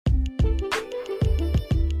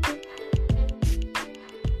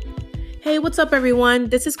Hey, what's up, everyone?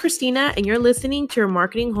 This is Christina, and you're listening to your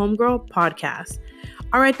Marketing Homegirl podcast.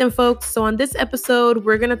 All right, then, folks. So, on this episode,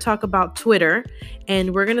 we're going to talk about Twitter,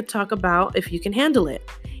 and we're going to talk about if you can handle it.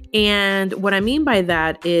 And what I mean by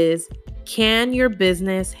that is, can your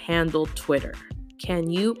business handle Twitter?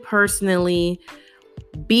 Can you personally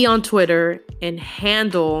be on Twitter and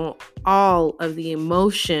handle all of the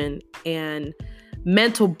emotion and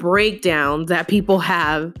mental breakdowns that people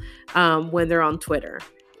have when they're on Twitter?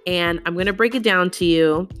 And I'm going to break it down to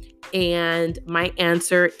you. And my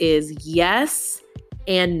answer is yes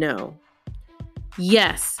and no.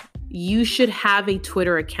 Yes, you should have a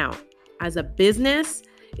Twitter account. As a business,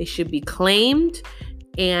 it should be claimed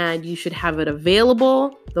and you should have it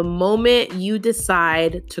available the moment you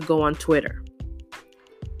decide to go on Twitter.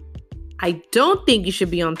 I don't think you should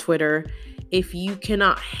be on Twitter if you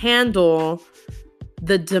cannot handle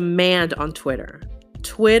the demand on Twitter.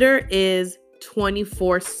 Twitter is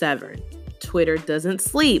 24/7. Twitter doesn't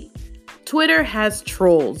sleep. Twitter has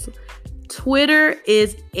trolls. Twitter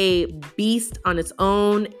is a beast on its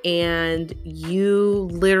own, and you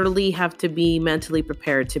literally have to be mentally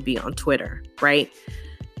prepared to be on Twitter, right?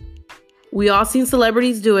 We all seen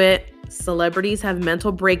celebrities do it. Celebrities have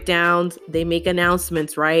mental breakdowns. They make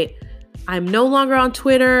announcements, right? I'm no longer on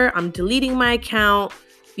Twitter. I'm deleting my account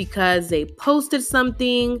because they posted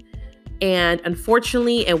something and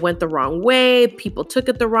unfortunately it went the wrong way. People took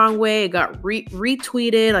it the wrong way. It got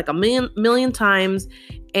retweeted like a million times.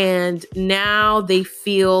 And now they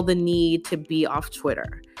feel the need to be off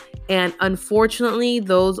Twitter. And unfortunately,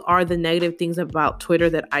 those are the negative things about Twitter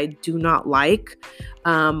that I do not like.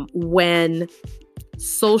 When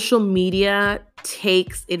social media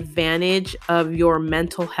takes advantage of your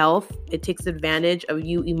mental health, it takes advantage of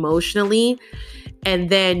you emotionally,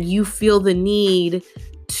 and then you feel the need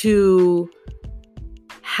to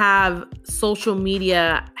have social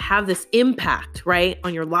media have this impact, right,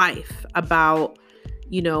 on your life about,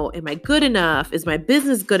 am I good enough? Is my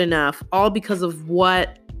business good enough? All because of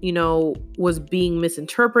what, was being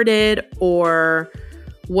misinterpreted or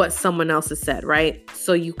what someone else has said, right?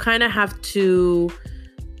 So you kind of have to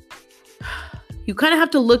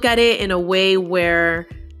look at it in a way where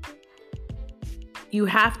you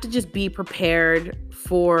have to just be prepared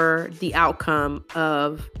for the outcome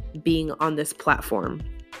of being on this platform.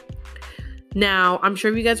 Now, I'm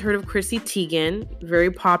sure you guys heard of Chrissy Teigen, very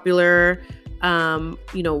popular,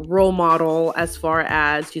 role model as far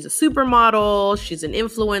as she's a supermodel, she's an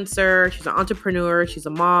influencer, she's an entrepreneur, she's a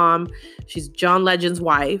mom, she's John Legend's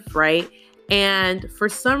wife, right? And for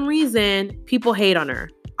some reason, people hate on her.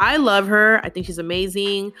 I love her. I think she's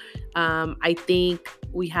amazing. I think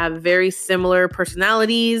we have very similar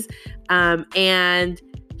personalities, and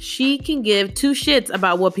she can give two shits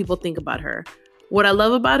about what people think about her. What I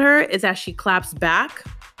love about her is that she claps back.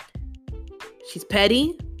 She's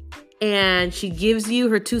petty, and she gives you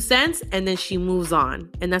her 2 cents, and then she moves on.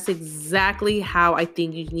 And that's exactly how I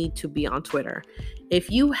think you need to be on Twitter. If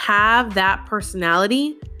you have that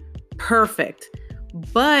personality, perfect.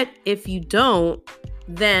 But if you don't,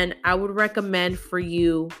 then I would recommend for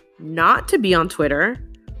you not to be on Twitter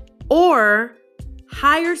or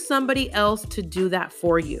hire somebody else to do that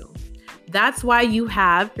for you. That's why you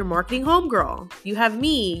have your Marketing Homegirl. You have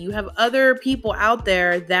me. You have other people out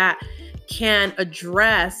there that can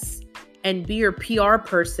address and be your PR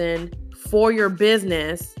person for your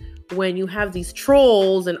business when you have these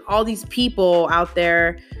trolls and all these people out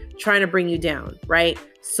there trying to bring you down, right?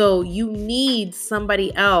 So you need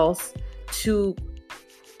somebody else to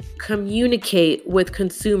communicate with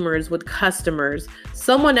consumers, with customers,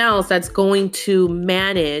 someone else that's going to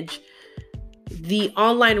manage the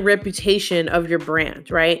online reputation of your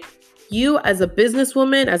brand, right? You as a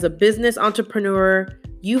businesswoman, as a business entrepreneur,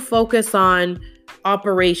 you focus on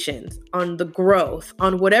operations, on the growth,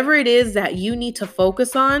 on whatever it is that you need to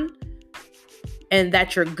focus on and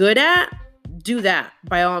that you're good at, do that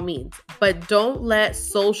by all means. But don't let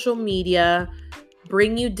social media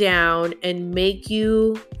bring you down and make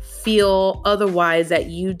you feel otherwise that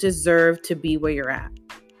you deserve to be where you're at.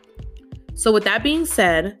 So with that being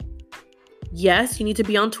said, yes, you need to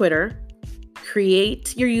be on Twitter.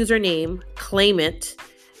 Create your username, claim it.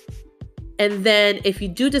 And then if you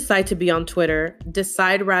do decide to be on Twitter,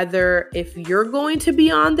 decide rather if you're going to be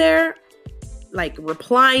on there, like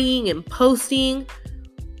replying and posting,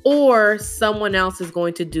 or someone else is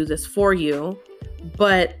going to do this for you.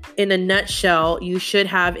 But in a nutshell, you should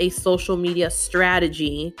have a social media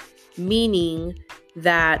strategy, meaning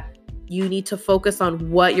that you need to focus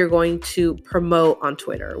on what you're going to promote on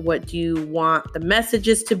Twitter. What do you want the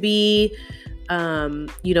messages to be?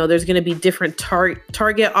 There's going to be different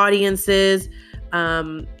target audiences.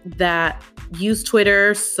 that use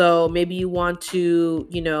Twitter. So maybe you want to,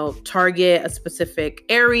 target a specific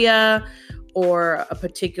area or a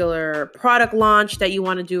particular product launch that you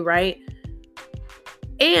want to do, right?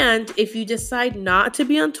 And if you decide not to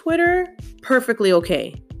be on Twitter, perfectly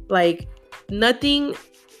okay. Like, nothing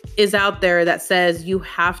is out there that says you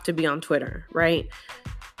have to be on Twitter, right?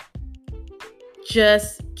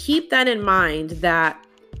 Just keep that in mind that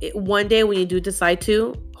one day when you do decide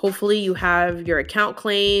to, hopefully you have your account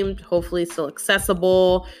claimed, hopefully it's still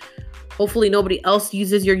accessible, hopefully nobody else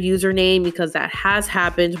uses your username, because that has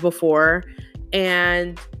happened before.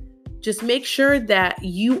 And just make sure that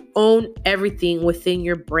you own everything within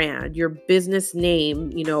your brand, your business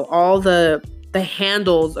name, all the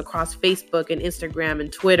handles across Facebook and Instagram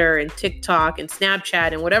and Twitter and TikTok and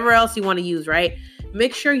Snapchat and whatever else you want to use, right?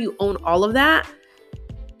 Make sure you own all of that,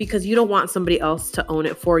 because you don't want somebody else to own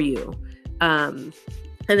it for you. And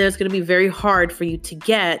then it's going to be very hard for you to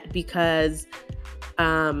get, because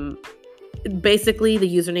basically the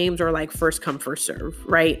usernames are like first come, first serve,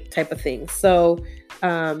 right? Type of thing. So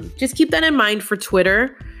just keep that in mind for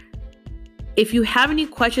Twitter. If you have any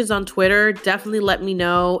questions on Twitter, definitely let me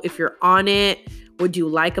know. If you're on it, what do you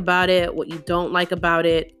like about it? What you don't like about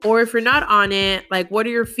it? Or if you're not on it, like, what are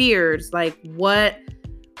your fears? Like, what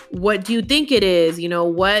do you think it is?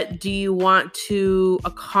 What do you want to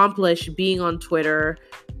accomplish being on Twitter?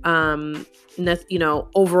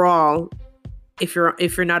 Overall, if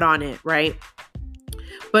you're not on it, right?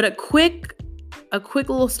 But a quick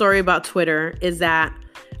little story about Twitter is that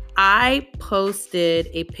I posted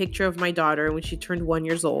a picture of my daughter when she turned 1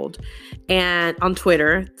 year old, and on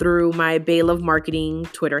Twitter through my Bay Love Marketing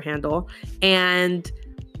Twitter handle. And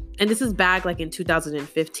this is back like in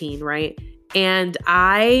 2015, right? And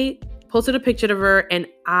I posted a picture of her, and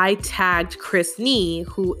I tagged Chris Nee,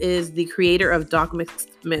 who is the creator of Doc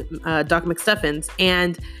McStuffins.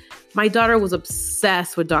 And my daughter was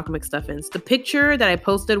obsessed with Doc McStuffins. The picture that I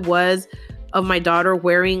posted was of my daughter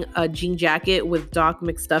wearing a jean jacket with Doc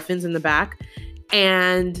McStuffins in the back.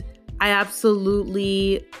 And I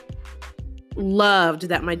absolutely loved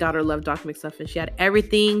that my daughter loved Doc McStuffins. She had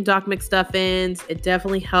everything Doc McStuffins. It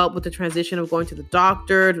definitely helped with the transition of going to the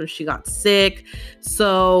doctor when she got sick.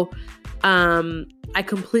 So I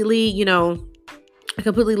completely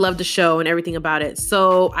loved the show and everything about it.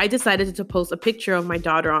 So I decided to post a picture of my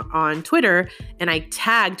daughter on Twitter, and I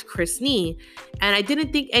tagged Chris Nee, and I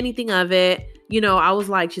didn't think anything of it. I was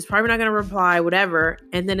like, she's probably not going to reply, whatever.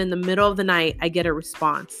 And then in the middle of the night, I get a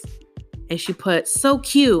response, and she put, "So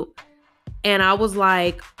cute." And I was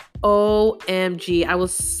like, OMG. I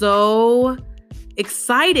was so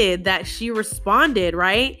excited that she responded,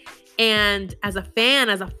 right? And as a fan,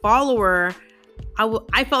 as a follower,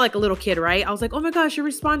 I felt like a little kid, right? I was like, oh my gosh, she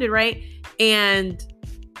responded, right? And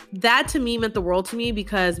that to me meant the world to me,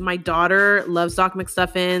 because my daughter loves Doc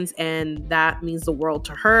McStuffins, and that means the world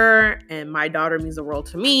to her, and my daughter means the world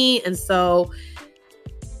to me. And so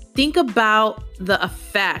think about the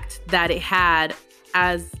effect that it had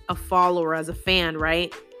as a follower, as a fan,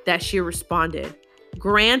 right? That she responded.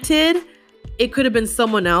 Granted, it could have been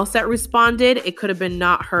someone else that responded. It could have been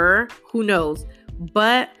not her. Who knows?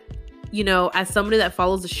 But as somebody that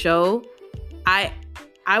follows the show, I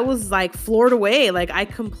was like floored away. Like, I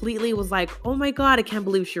completely was like, oh my God, I can't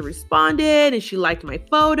believe she responded and she liked my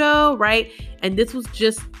photo, right? And this was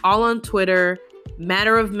just all on Twitter,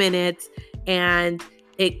 matter of minutes. And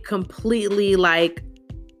it completely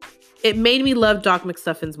it made me love Doc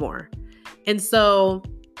McStuffins more. And so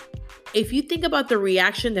if you think about the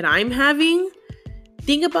reaction that I'm having,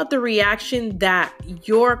 think about the reaction that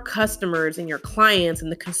your customers and your clients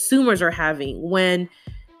and the consumers are having when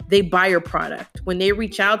they buy your product, when they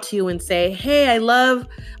reach out to you and say, hey, I love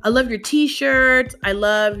your t-shirts. I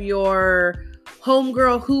love your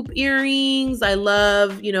homegirl hoop earrings. I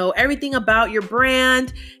love, everything about your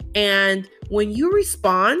brand. And when you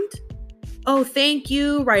respond, oh, thank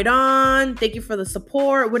you, right on, thank you for the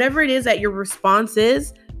support, whatever it is that your response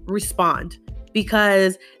is, respond.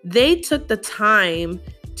 Because they took the time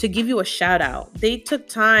to give you a shout out. They took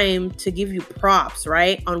time to give you props,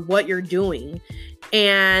 right, on what you're doing.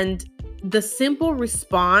 And the simple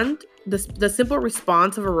response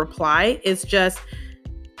of a reply is just,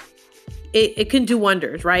 it can do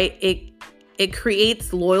wonders, right? It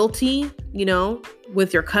creates loyalty,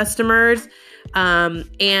 with your customers.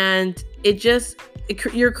 And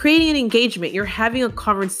you're creating an engagement. You're having a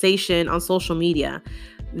conversation on social media.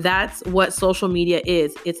 That's what social media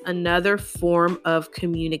is. It's another form of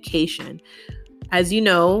communication. As you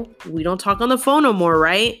know, we don't talk on the phone no more,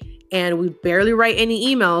 right? And we barely write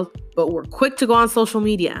any emails, but we're quick to go on social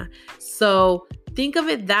media. So think of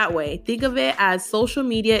it that way. Think of it as social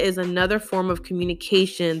media is another form of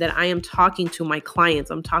communication that I am talking to my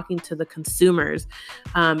clients. I'm talking to the consumers.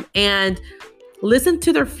 And listen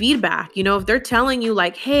to their feedback. If they're telling you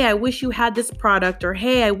like, hey, I wish you had this product, or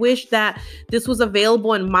hey, I wish that this was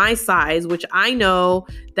available in my size, which I know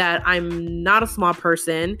that I'm not a small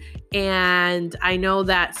person. And I know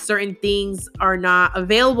that certain things are not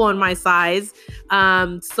available in my size.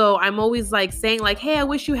 So I'm always like saying like, hey, I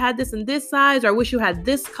wish you had this in this size, or I wish you had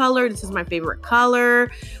this color. This is my favorite color,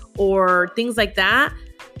 or things like that.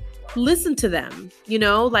 Listen to them,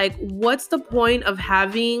 like what's the point of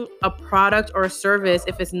having a product or a service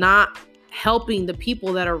if it's not helping the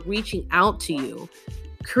people that are reaching out to you?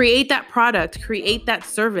 Create that product, create that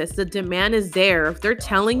service. The demand is there. If they're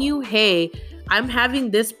telling you, hey, I'm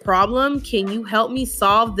having this problem, can you help me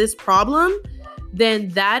solve this problem? Then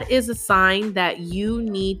that is a sign that you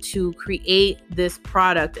need to create this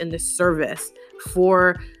product and this service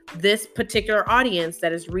for this particular audience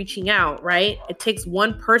that is reaching out, right? It takes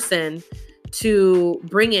one person to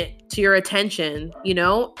bring it to your attention,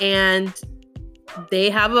 and they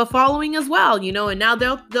have a following as well, and now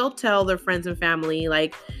they'll tell their friends and family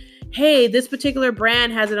like, hey, this particular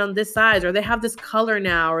brand has it on this size, or they have this color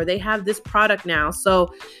now, or they have this product now.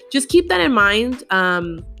 So just keep that in mind.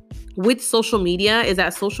 With social media is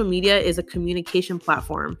that social media is a communication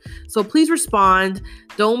platform. So please respond.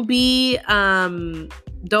 Don't be,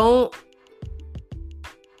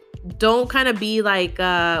 don't kind of be like,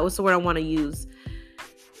 what's the word I want to use?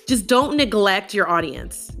 Just don't neglect your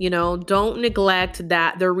audience. Don't neglect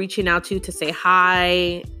that they're reaching out to you to say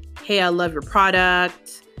hi. Hey, I love your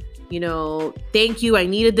product. Thank you. I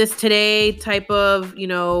needed this today type of,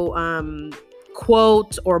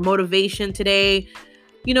 quote or motivation today.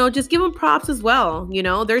 Just give them props as well.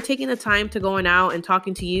 They're taking the time to going out and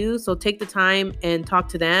talking to you. So take the time and talk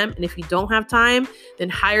to them. And if you don't have time, then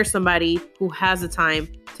hire somebody who has the time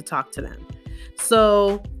to talk to them.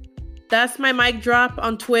 So that's my mic drop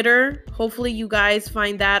on Twitter. Hopefully you guys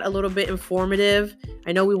find that a little bit informative.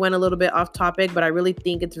 I know we went a little bit off topic, but I really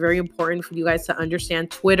think it's very important for you guys to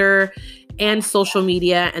understand Twitter and social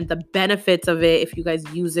media and the benefits of it if you guys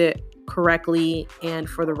use it correctly and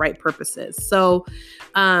for the right purposes. So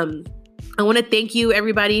I want to thank you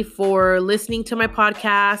everybody for listening to my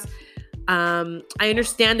podcast. I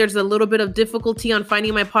understand there's a little bit of difficulty on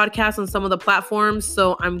finding my podcast on some of the platforms.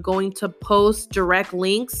 So I'm going to post direct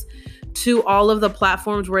links to all of the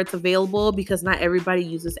platforms where it's available, because not everybody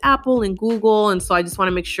uses Apple and Google. And so I just want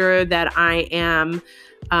to make sure that I am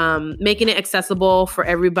making it accessible for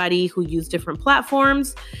everybody who use different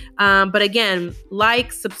platforms. But again,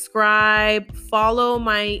 like, subscribe, follow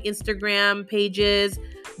my Instagram pages,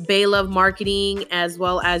 Baylove Marketing, as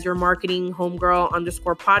well as Your Marketing Homegirl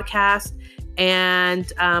 _podcast.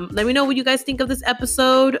 And let me know what you guys think of this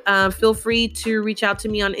episode. Feel free to reach out to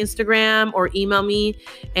me on Instagram or email me,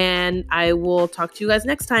 and I will talk to you guys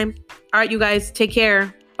next time. All right, you guys, take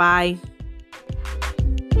care. Bye.